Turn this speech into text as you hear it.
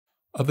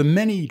Of the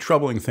many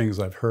troubling things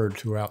I've heard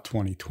throughout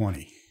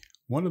 2020,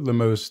 one of the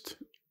most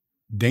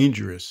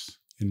dangerous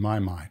in my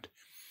mind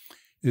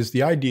is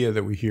the idea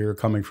that we hear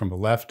coming from the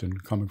left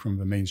and coming from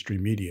the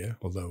mainstream media,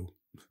 although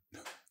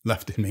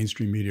left and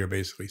mainstream media are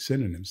basically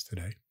synonyms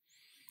today.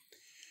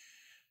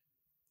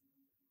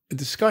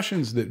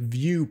 Discussions that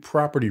view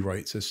property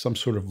rights as some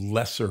sort of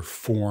lesser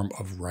form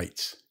of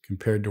rights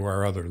compared to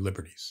our other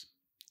liberties.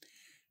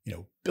 You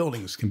know,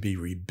 buildings can be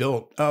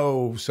rebuilt.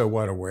 Oh, so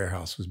what? A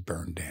warehouse was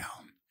burned down.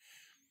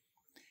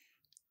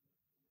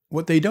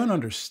 What they don't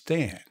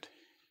understand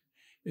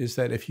is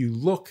that if you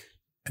look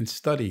and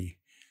study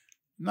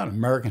not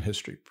American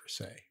history per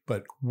se,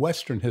 but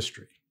Western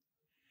history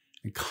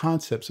and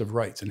concepts of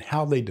rights and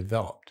how they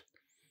developed,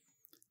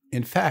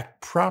 in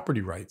fact,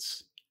 property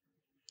rights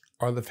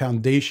are the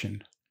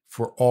foundation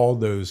for all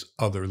those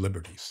other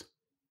liberties.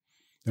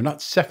 They're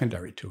not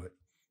secondary to it.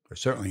 They're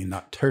certainly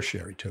not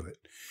tertiary to it.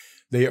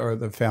 They are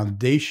the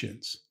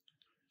foundations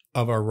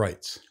of our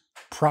rights.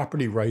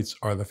 Property rights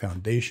are the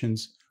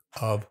foundations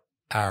of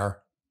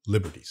our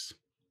liberties.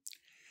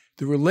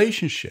 The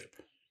relationship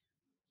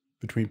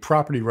between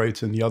property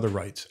rights and the other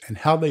rights and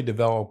how they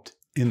developed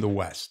in the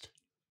West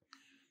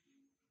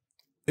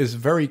is a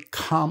very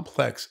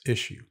complex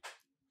issue.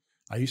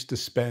 I used to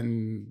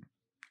spend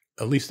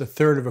at least a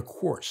third of a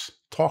course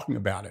talking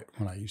about it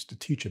when I used to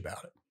teach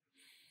about it.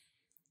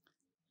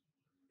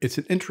 It's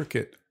an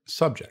intricate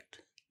subject.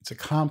 It's a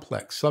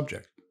complex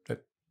subject,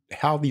 that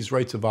how these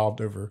rights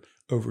evolved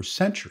over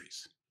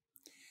centuries.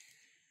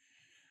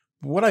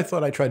 What I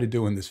thought I'd try to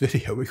do in this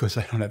video, because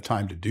I don't have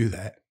time to do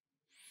that,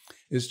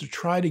 is to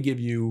try to give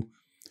you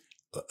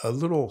a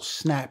little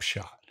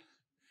snapshot,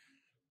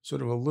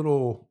 sort of a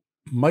little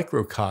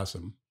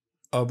microcosm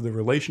of the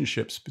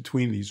relationships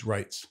between these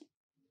rights,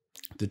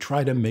 to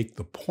try to make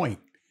the point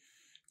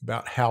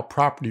about how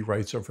property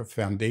rights are the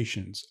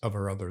foundations of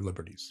our other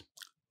liberties.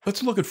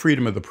 Let's look at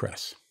freedom of the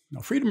press. Now,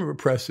 freedom of the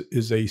press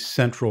is a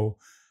central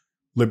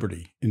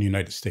liberty in the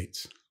United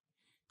States.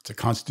 It's a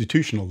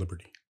constitutional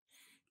liberty.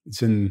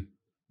 It's in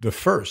the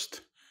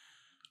first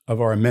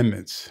of our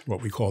amendments,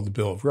 what we call the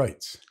Bill of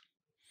Rights.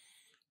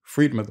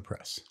 Freedom of the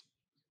press.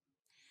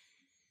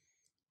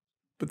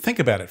 But think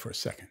about it for a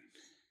second.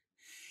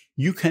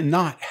 You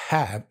cannot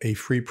have a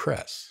free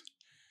press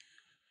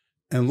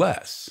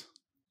unless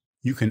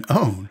you can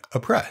own a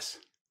press.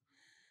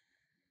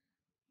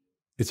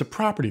 It's a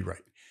property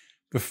right.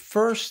 The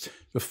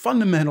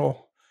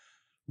fundamental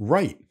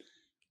right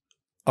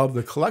of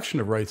the collection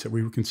of rights that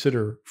we would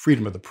consider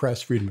freedom of the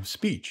press, freedom of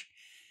speech,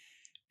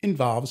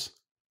 involves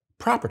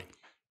property.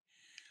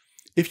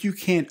 If you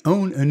can't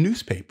own a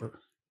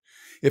newspaper,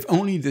 if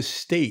only the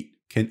state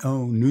can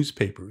own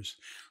newspapers,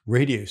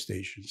 radio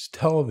stations,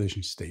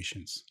 television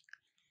stations,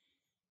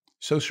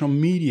 social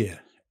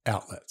media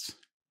outlets,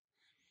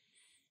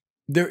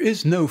 there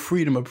is no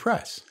freedom of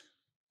press.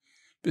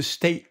 The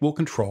state will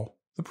control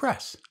the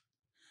press.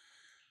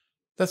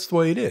 That's the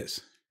way it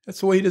is. That's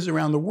the way it is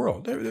around the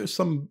world. There's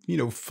some,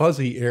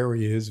 fuzzy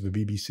areas of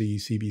the BBC,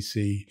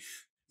 CBC,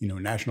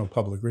 National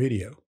Public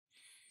Radio.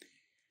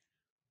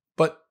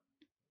 But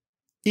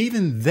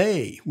even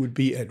they would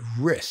be at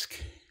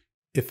risk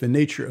if the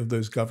nature of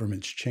those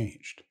governments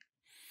changed.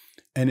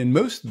 And in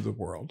most of the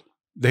world,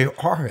 they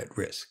are at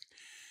risk.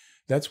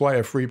 That's why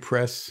a free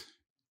press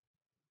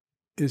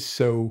is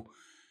so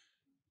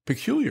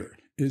peculiar,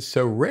 is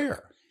so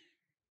rare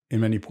in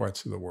many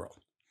parts of the world.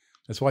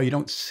 That's why you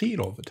don't see it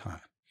all the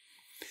time.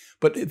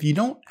 But if you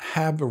don't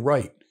have the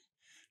right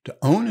to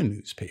own a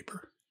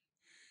newspaper,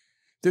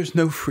 there's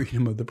no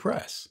freedom of the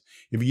press.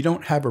 If you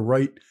don't have a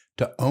right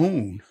to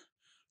own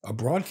a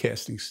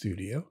broadcasting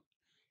studio,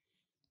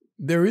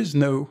 there is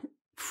no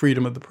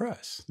freedom of the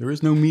press. There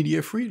is no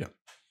media freedom.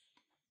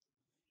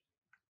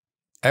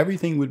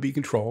 Everything would be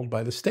controlled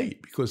by the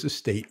state because the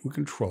state would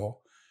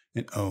control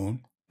and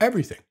own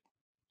everything.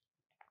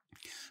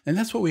 And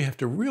that's what we have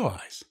to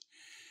realize.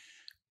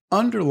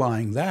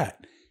 Underlying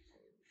that,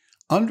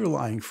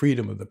 underlying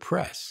freedom of the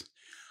press,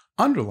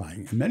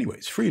 underlying, in many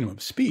ways, freedom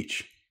of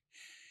speech,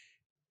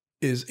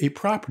 is a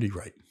property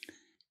right.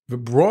 The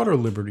broader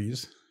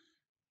liberties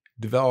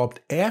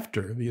developed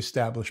after the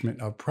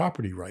establishment of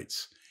property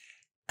rights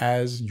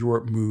as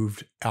Europe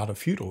moved out of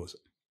feudalism.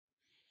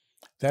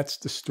 That's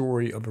the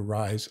story of the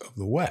rise of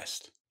the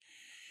West.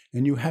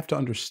 And you have to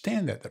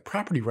understand that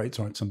property rights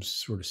aren't some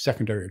sort of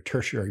secondary or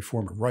tertiary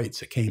form of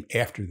rights that came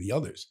after the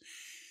others.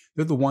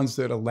 They're the ones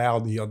that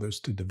allowed the others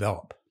to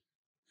develop.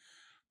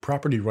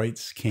 Property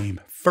rights came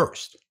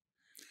first.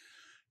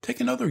 Take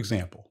another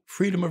example,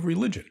 freedom of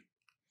religion.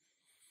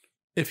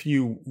 If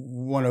you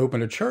want to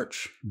open a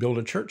church, build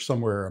a church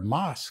somewhere, a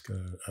mosque,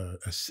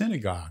 a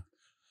synagogue,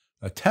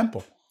 a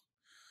temple,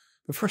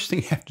 the first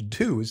thing you have to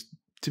do is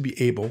to be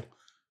able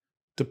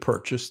to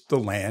purchase the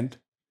land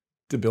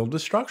to build the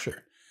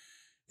structure.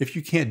 If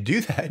you can't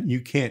do that,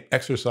 you can't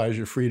exercise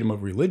your freedom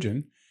of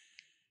religion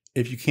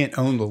if you can't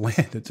own the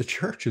land that the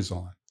church is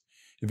on.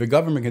 If a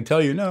government can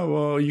tell you, no,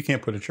 well, you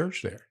can't put a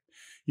church there.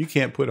 You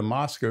can't put a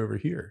mosque over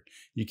here.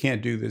 You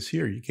can't do this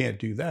here. You can't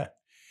do that.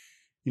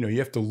 You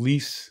have to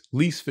lease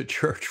the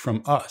church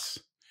from us.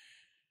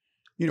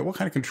 What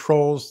kind of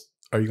controls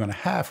are you going to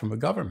have from the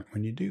government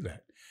when you do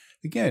that?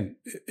 Again,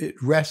 it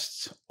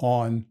rests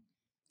on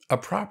a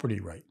property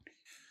right.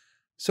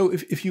 So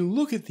if you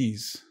look at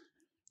these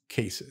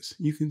cases,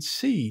 you can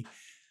see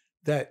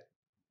that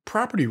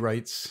property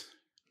rights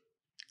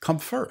come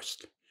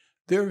first.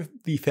 They're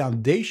the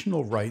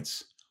foundational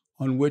rights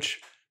on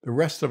which the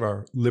rest of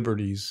our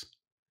liberties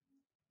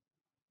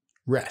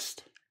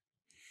rest.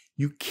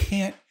 You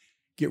can't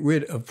get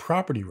rid of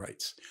property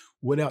rights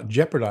without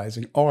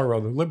jeopardizing all our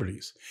other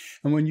liberties.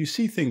 And when you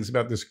see things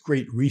about this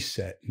great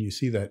reset, and you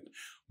see that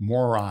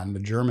moron, the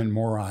German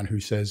moron who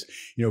says,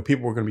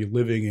 people are going to be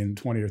living in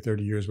 20 or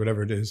 30 years,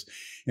 whatever it is,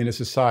 in a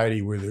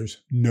society where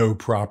there's no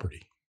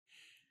property,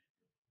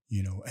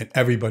 and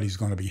everybody's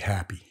going to be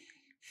happy.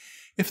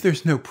 If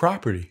there's no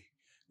property,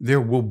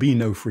 there will be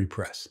no free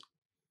press.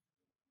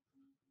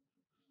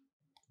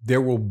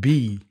 There will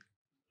be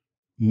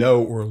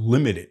no or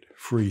limited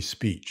free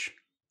speech.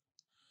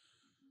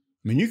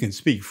 You can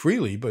speak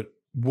freely, but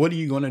what are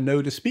you going to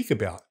know to speak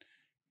about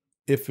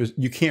if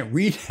you can't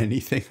read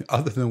anything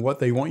other than what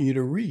they want you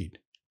to read?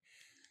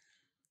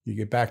 You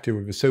get back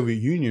to the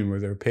Soviet Union where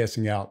they're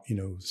passing out,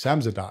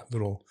 samizdat,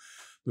 little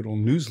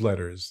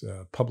newsletters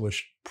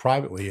published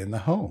privately in the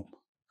home.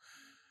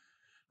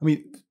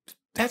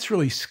 That's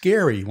really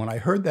scary. When I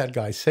heard that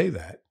guy say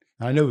that,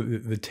 I know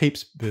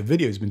the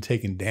video has been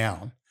taken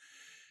down,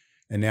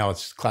 and now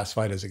it's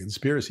classified as a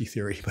conspiracy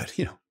theory, but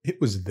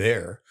it was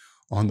there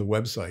on the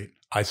website.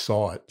 I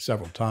saw it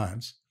several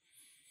times.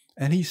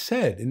 And he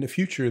said, in the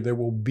future, there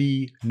will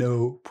be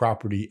no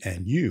property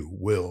and you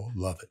will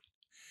love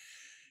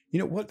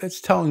it. What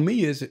that's telling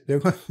me is that they're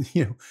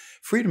going,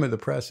 freedom of the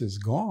press is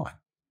gone.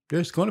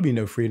 There's going to be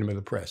no freedom of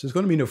the press. There's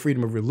going to be no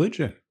freedom of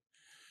religion.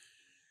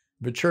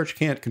 If the church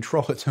can't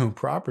control its own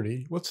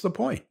property, what's the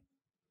point?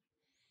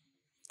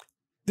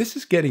 This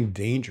is getting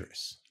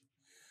dangerous.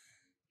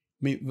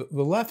 The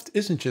left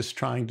isn't just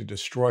trying to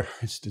destroy our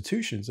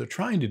institutions. They're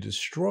trying to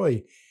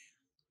destroy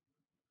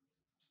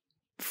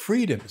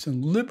freedoms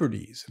and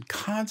liberties and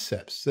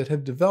concepts that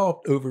have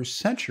developed over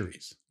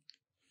centuries.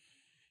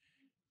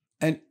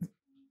 And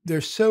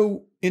they're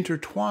so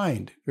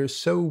intertwined. They're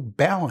so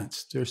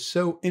balanced. They're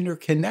so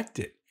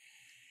interconnected.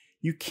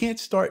 You can't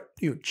start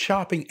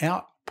chopping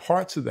out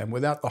parts of them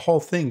without the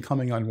whole thing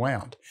coming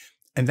unwound.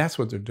 And that's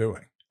what they're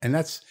doing. And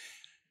that's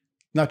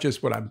not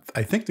just what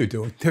I think they're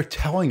doing. They're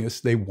telling us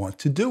they want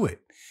to do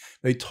it.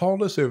 They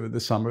told us over the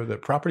summer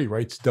that property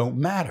rights don't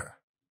matter.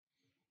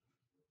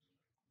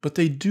 But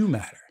they do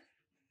matter.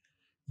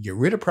 Get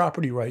rid of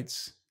property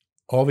rights,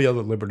 all the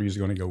other liberties are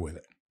going to go with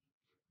it.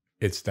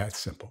 It's that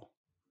simple.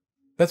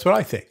 That's what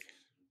I think.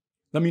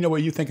 Let me know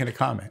what you think in a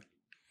comment.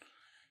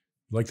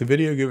 Like the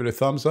video, give it a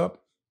thumbs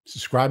up.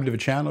 Subscribe to the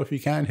channel if you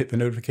can. Hit the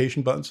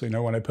notification button so you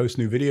know when I post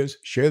new videos.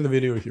 Share the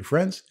video with your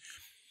friends.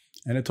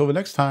 And until the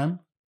next time,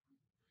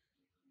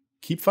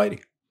 keep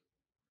fighting.